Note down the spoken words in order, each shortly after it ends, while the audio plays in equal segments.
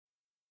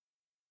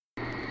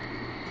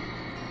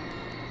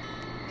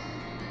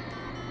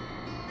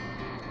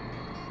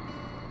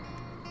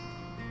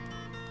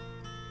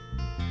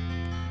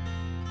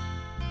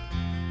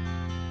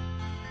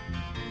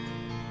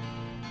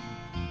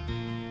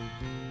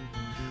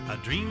I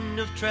dreamed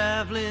of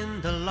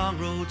traveling the long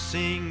road,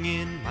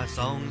 singing my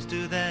songs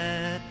to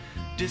that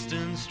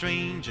distant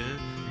stranger.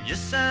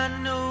 Yes, I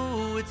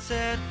know it's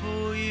sad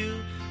for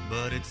you,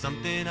 but it's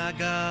something I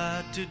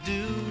got to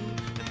do.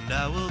 And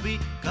I will be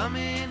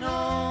coming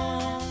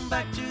home,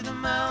 back to the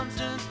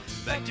mountains,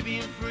 back to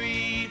being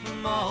free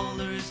from all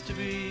there is to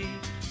be.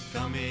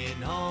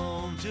 Coming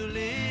home to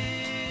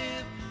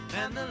live,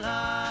 and the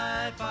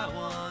life I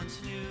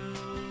once knew.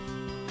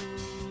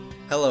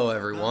 Hello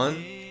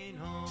everyone,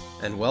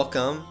 and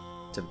welcome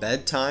to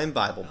Bedtime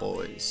Bible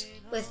Boys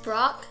with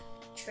Brock,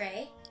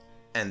 Trey,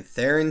 and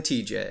Theron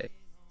TJ.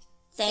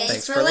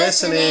 Thanks for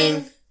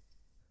listening.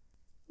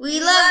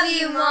 We love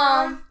you,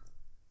 Mom.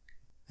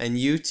 And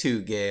you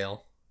too,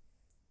 Gail.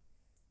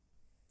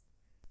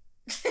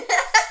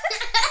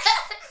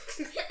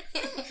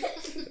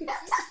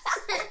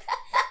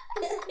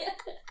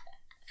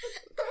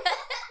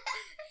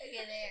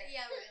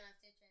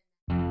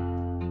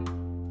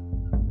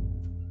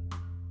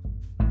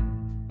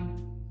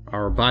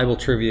 Our Bible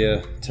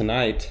trivia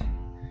tonight: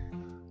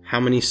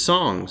 how many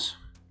songs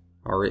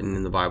are written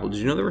in the Bible? Did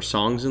you know there were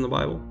songs in the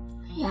Bible?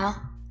 Yeah.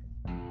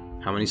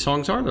 How many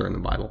songs are there in the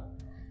Bible?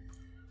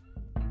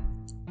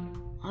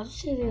 I'll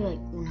say they're like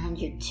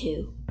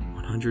 102.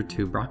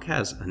 102. Brock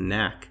has a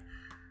knack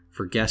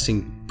for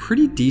guessing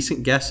pretty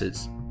decent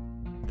guesses.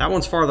 That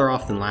one's farther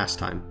off than last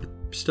time, but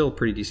still a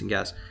pretty decent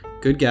guess.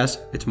 Good guess.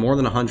 It's more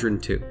than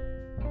 102.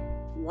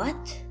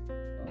 What?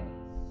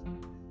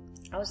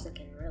 I was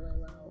thinking really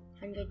low.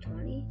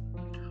 120?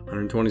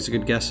 120 is a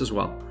good guess as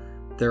well.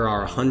 There are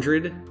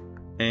 100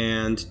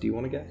 and... do you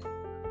want to guess?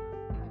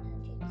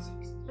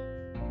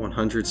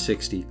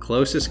 160.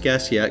 Closest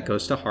guess yet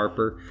goes to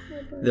Harper.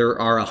 There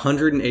are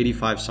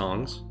 185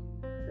 songs,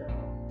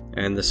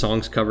 and the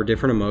songs cover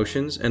different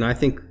emotions, and I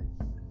think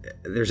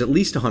there's at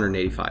least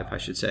 185, I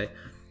should say,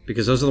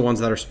 because those are the ones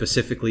that are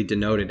specifically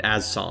denoted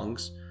as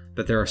songs,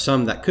 but there are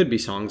some that could be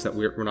songs that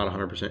we're not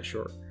 100%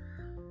 sure.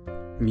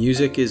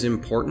 Music is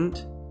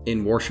important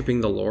in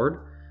worshiping the Lord,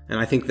 and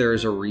I think there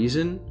is a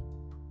reason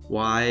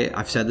why.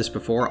 I've said this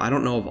before, I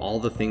don't know of all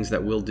the things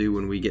that we'll do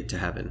when we get to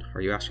heaven. Are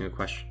you asking a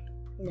question?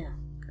 No.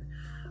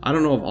 I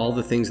don't know of all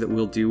the things that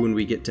we'll do when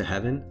we get to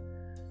heaven,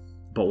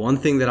 but one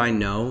thing that I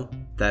know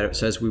that it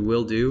says we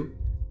will do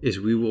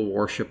is we will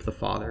worship the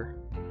Father.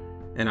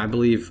 And I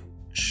believe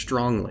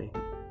strongly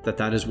that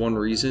that is one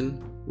reason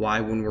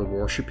why when we're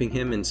worshiping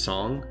Him in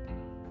song,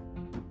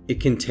 it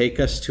can take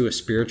us to a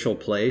spiritual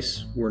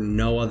place where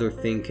no other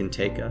thing can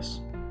take us.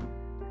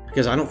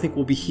 Because I don't think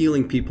we'll be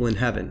healing people in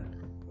heaven,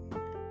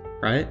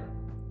 right?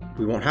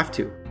 We won't have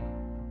to.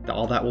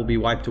 All that will be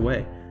wiped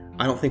away.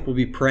 I don't think we'll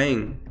be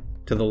praying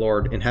to the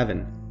Lord in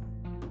heaven.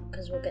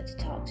 Because we'll get to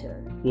talk to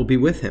Him. We'll be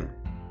with Him,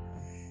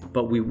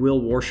 but we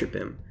will worship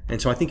Him.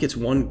 And so I think it's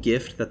one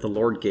gift that the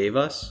Lord gave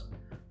us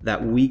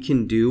that we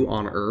can do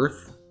on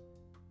earth,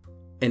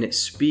 and it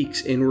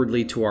speaks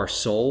inwardly to our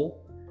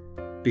soul,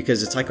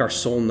 because it's like our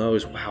soul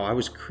knows, wow, I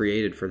was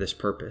created for this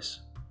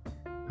purpose.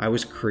 I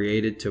was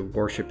created to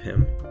worship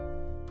Him.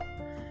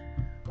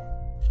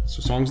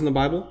 So songs in the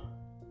Bible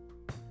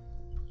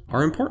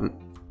are important.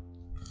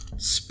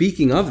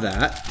 Speaking of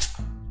that,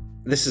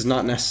 this is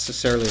not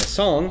necessarily a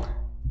song,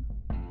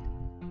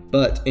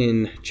 but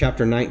in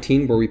chapter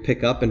 19, where we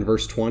pick up in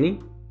verse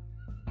 20,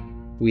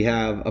 we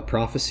have a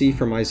prophecy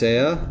from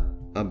Isaiah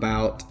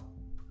about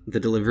the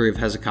delivery of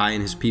Hezekiah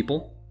and his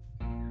people.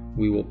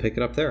 We will pick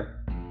it up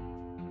there.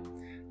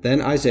 Then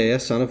Isaiah,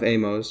 son of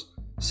Amos,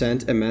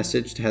 sent a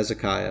message to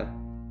Hezekiah.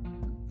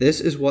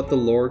 This is what the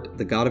Lord,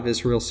 the God of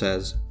Israel,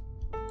 says.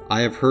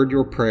 I have heard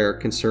your prayer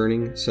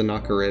concerning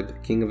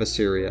Sennacherib, king of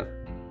Assyria.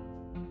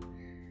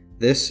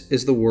 This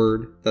is the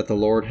word that the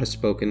Lord has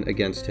spoken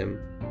against him.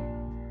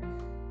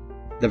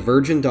 The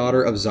virgin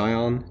daughter of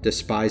Zion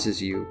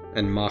despises you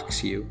and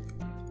mocks you.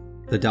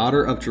 The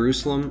daughter of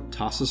Jerusalem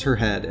tosses her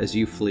head as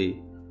you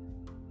flee.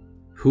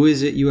 Who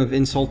is it you have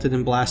insulted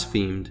and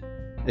blasphemed?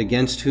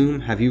 Against whom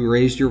have you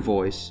raised your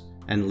voice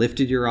and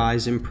lifted your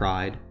eyes in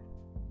pride?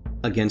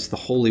 Against the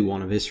Holy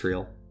One of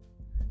Israel.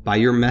 By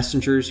your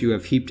messengers you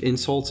have heaped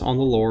insults on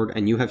the Lord,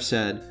 and you have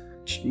said,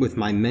 with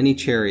my many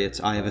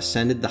chariots I have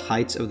ascended the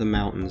heights of the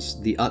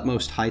mountains, the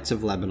utmost heights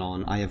of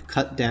Lebanon. I have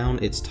cut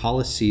down its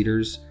tallest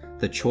cedars,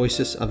 the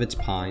choicest of its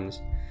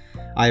pines.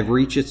 I have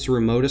reached its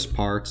remotest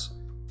parts,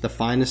 the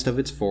finest of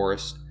its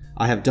forest.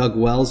 I have dug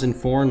wells in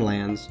foreign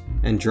lands,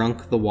 and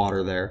drunk the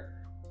water there.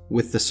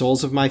 With the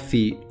soles of my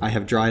feet I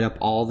have dried up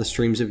all the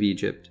streams of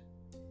Egypt.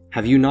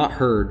 Have you not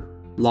heard?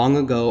 Long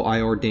ago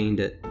I ordained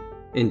it.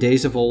 In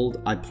days of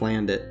old I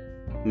planned it.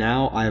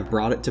 Now I have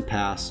brought it to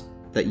pass,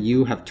 that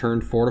you have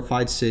turned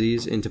fortified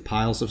cities into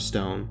piles of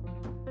stone.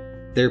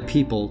 Their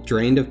people,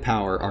 drained of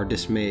power, are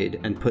dismayed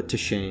and put to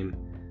shame.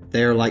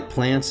 They are like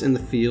plants in the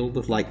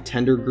field, like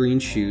tender green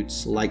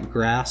shoots, like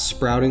grass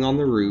sprouting on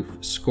the roof,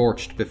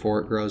 scorched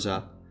before it grows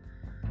up.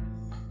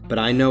 But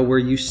I know where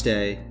you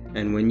stay,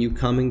 and when you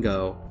come and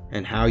go,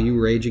 and how you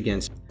rage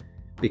against me.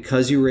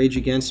 Because you rage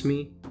against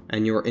me,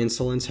 and your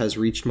insolence has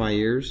reached my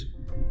ears,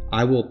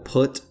 I will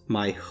put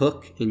my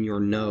hook in your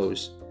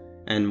nose,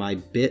 and my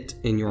bit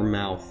in your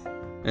mouth,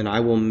 and I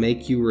will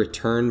make you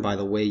return by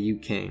the way you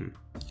came.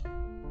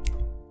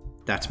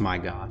 That's my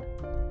God.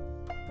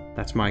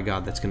 That's my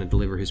God that's going to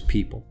deliver his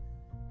people.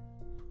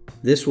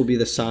 This will be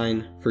the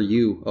sign for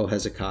you, O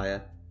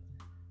Hezekiah.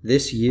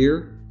 This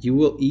year you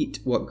will eat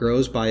what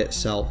grows by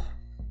itself,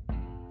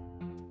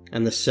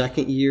 and the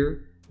second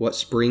year what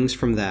springs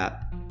from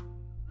that.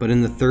 But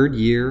in the third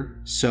year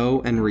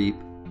sow and reap,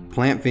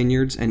 plant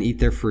vineyards and eat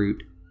their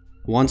fruit.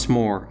 Once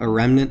more a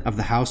remnant of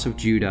the house of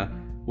Judah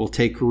will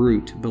take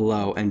root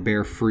below and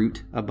bear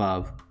fruit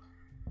above.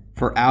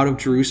 For out of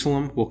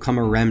Jerusalem will come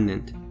a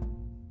remnant,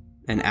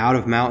 and out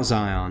of Mount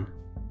Zion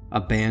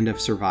a band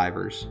of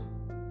survivors.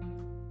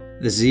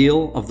 The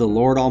zeal of the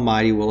Lord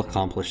Almighty will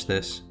accomplish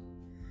this.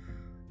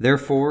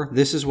 Therefore,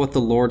 this is what the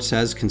Lord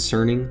says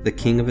concerning the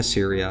king of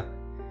Assyria.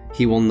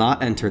 He will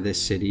not enter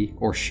this city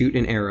or shoot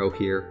an arrow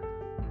here.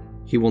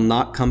 He will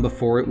not come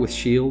before it with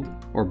shield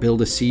or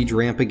build a siege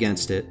ramp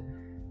against it.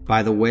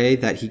 By the way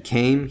that he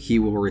came, he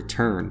will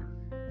return.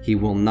 He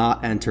will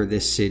not enter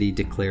this city,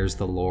 declares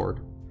the Lord.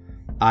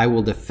 I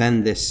will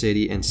defend this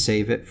city and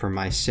save it for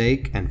my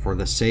sake and for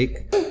the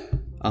sake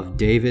of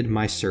David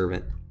my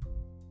servant.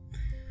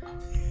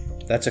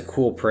 That's a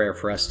cool prayer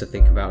for us to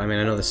think about. I mean,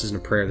 I know this isn't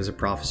a prayer, this is a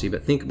prophecy,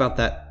 but think about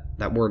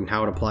that word and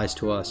how it applies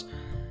to us.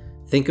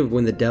 Think of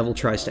when the devil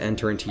tries to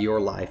enter into your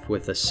life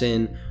with a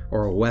sin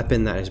or a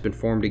weapon that has been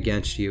formed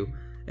against you,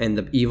 and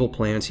the evil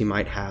plans he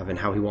might have, and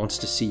how he wants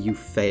to see you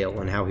fail,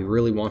 and how he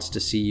really wants to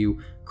see you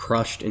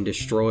crushed and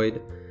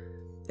destroyed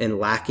and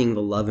lacking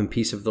the love and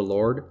peace of the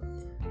Lord.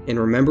 And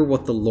remember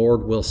what the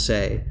Lord will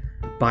say.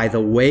 By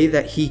the way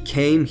that he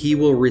came, he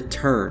will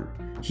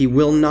return. He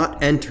will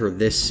not enter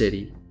this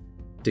city,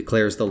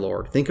 declares the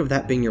Lord. Think of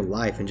that being your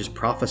life and just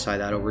prophesy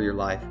that over your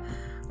life.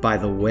 By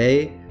the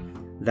way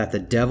that the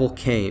devil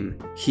came,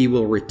 he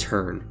will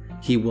return.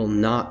 He will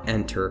not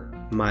enter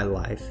my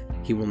life.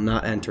 He will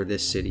not enter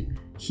this city.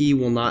 He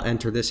will not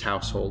enter this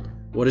household.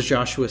 What does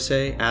Joshua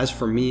say? As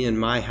for me and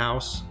my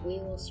house, We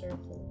will serve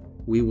the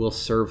Lord. we will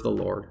serve the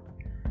Lord.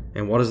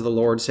 And what does the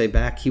Lord say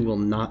back? He will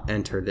not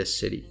enter this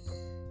city.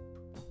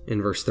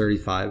 In verse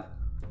 35,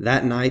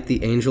 that night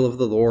the angel of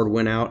the Lord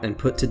went out and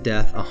put to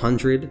death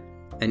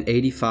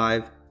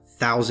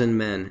 185,000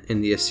 men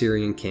in the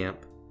Assyrian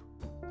camp.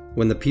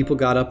 When the people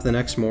got up the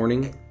next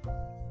morning,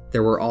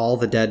 there were all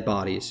the dead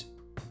bodies.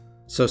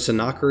 So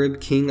Sennacherib,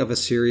 king of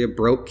Assyria,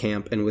 broke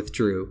camp and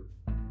withdrew.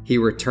 He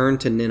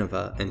returned to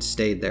Nineveh and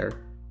stayed there.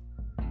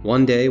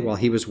 One day, while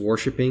he was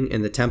worshiping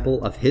in the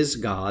temple of his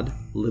god,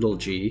 little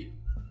g.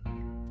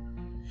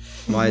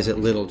 Why is it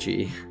little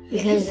g?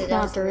 Because it's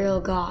not the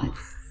real God.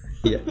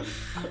 Yeah.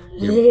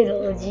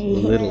 Little G.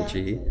 Little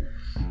g.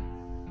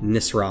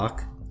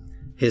 Nisroch.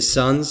 His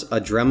sons,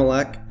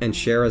 Adremelech and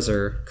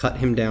Sharezer, cut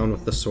him down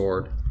with the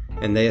sword,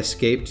 and they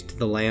escaped to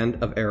the land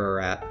of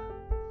Ararat.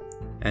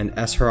 And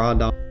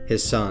Esarhaddon,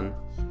 his son,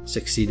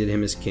 succeeded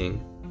him as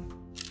king.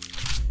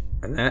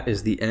 And that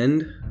is the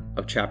end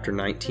of chapter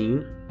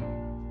 19.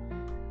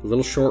 A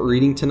little short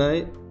reading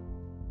tonight.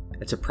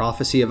 It's a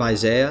prophecy of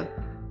Isaiah,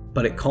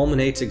 but it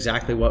culminates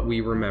exactly what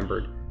we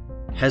remembered.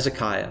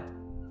 Hezekiah,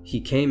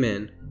 he came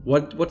in.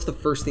 What's the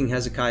first thing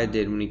Hezekiah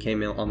did when he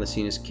came in on the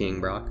scene as king,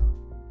 Brock?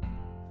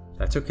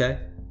 That's okay.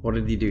 What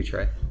did he do,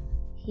 Trey?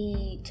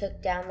 He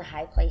took down the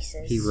high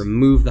places. He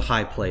removed the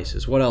high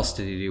places. What else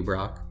did he do,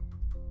 Brock?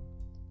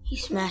 He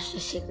smashed the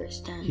sacred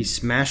stone. He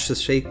smashed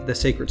the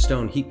sacred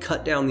stone. He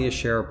cut down the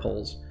Asherah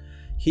poles.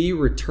 He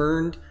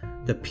returned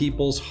the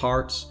people's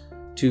hearts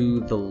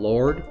to the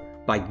Lord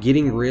by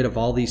getting rid of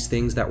all these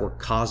things that were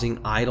causing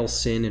idol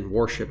sin and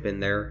worship in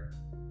their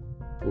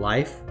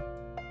life.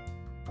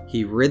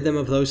 He rid them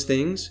of those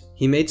things.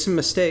 He made some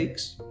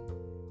mistakes,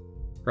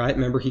 right?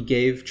 Remember, he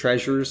gave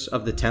treasures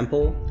of the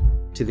temple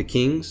to the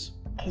kings.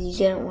 Because he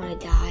didn't want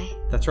to die.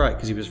 That's right,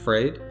 because he was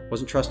afraid,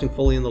 wasn't trusting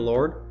fully in the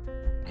Lord.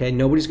 Okay,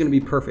 nobody's going to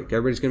be perfect.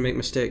 Everybody's going to make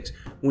mistakes.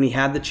 When he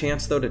had the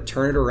chance, though, to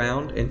turn it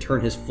around and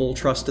turn his full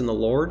trust in the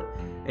Lord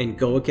and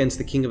go against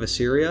the king of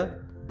Assyria,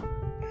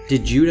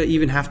 did Judah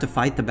even have to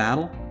fight the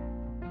battle?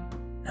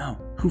 No.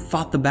 Who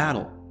fought the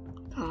battle?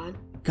 God.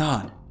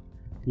 God.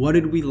 What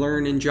did we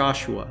learn in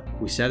Joshua?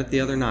 We said it the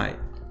other night.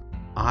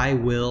 I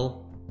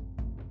will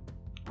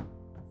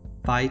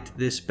fight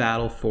this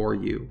battle for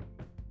you.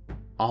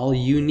 All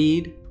you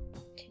need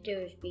To do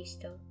is be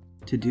still.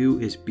 to do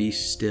is be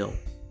still.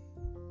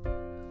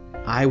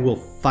 I will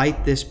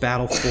fight this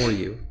battle for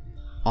you.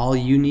 All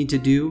you need to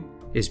do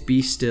is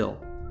be still.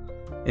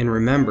 And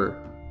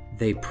remember,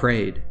 they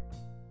prayed.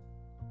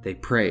 They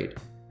prayed.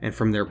 And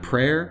from their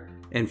prayer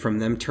and from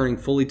them turning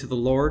fully to the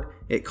Lord,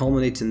 it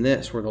culminates in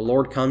this, where the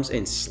Lord comes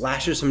and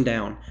slashes them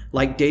down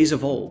like days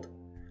of old.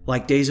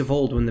 Like days of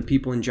old when the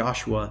people in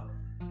Joshua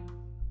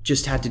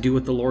just had to do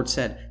what the Lord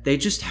said. They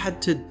just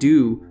had to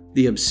do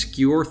the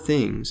obscure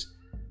things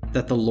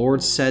that the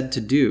Lord said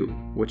to do,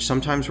 which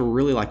sometimes we're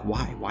really like,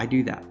 why? Why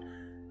do that?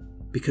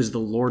 Because the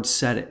Lord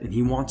said it, and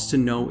he wants to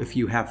know if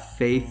you have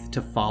faith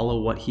to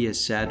follow what he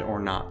has said or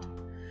not.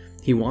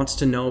 He wants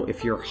to know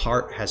if your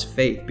heart has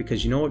faith,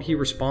 because you know what he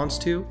responds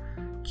to?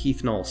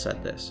 Keith Knoll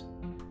said this.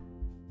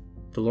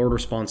 The Lord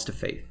responds to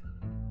faith.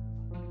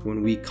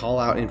 When we call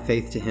out in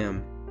faith to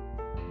Him,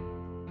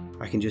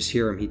 I can just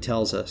hear Him. He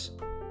tells us,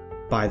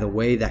 by the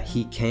way that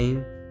He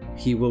came,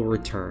 He will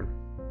return.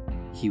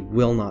 He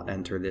will not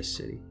enter this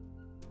city.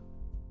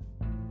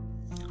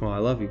 Well, I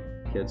love you,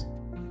 kids.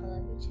 I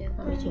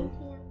love you too.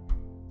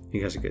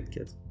 You guys are good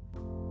kids.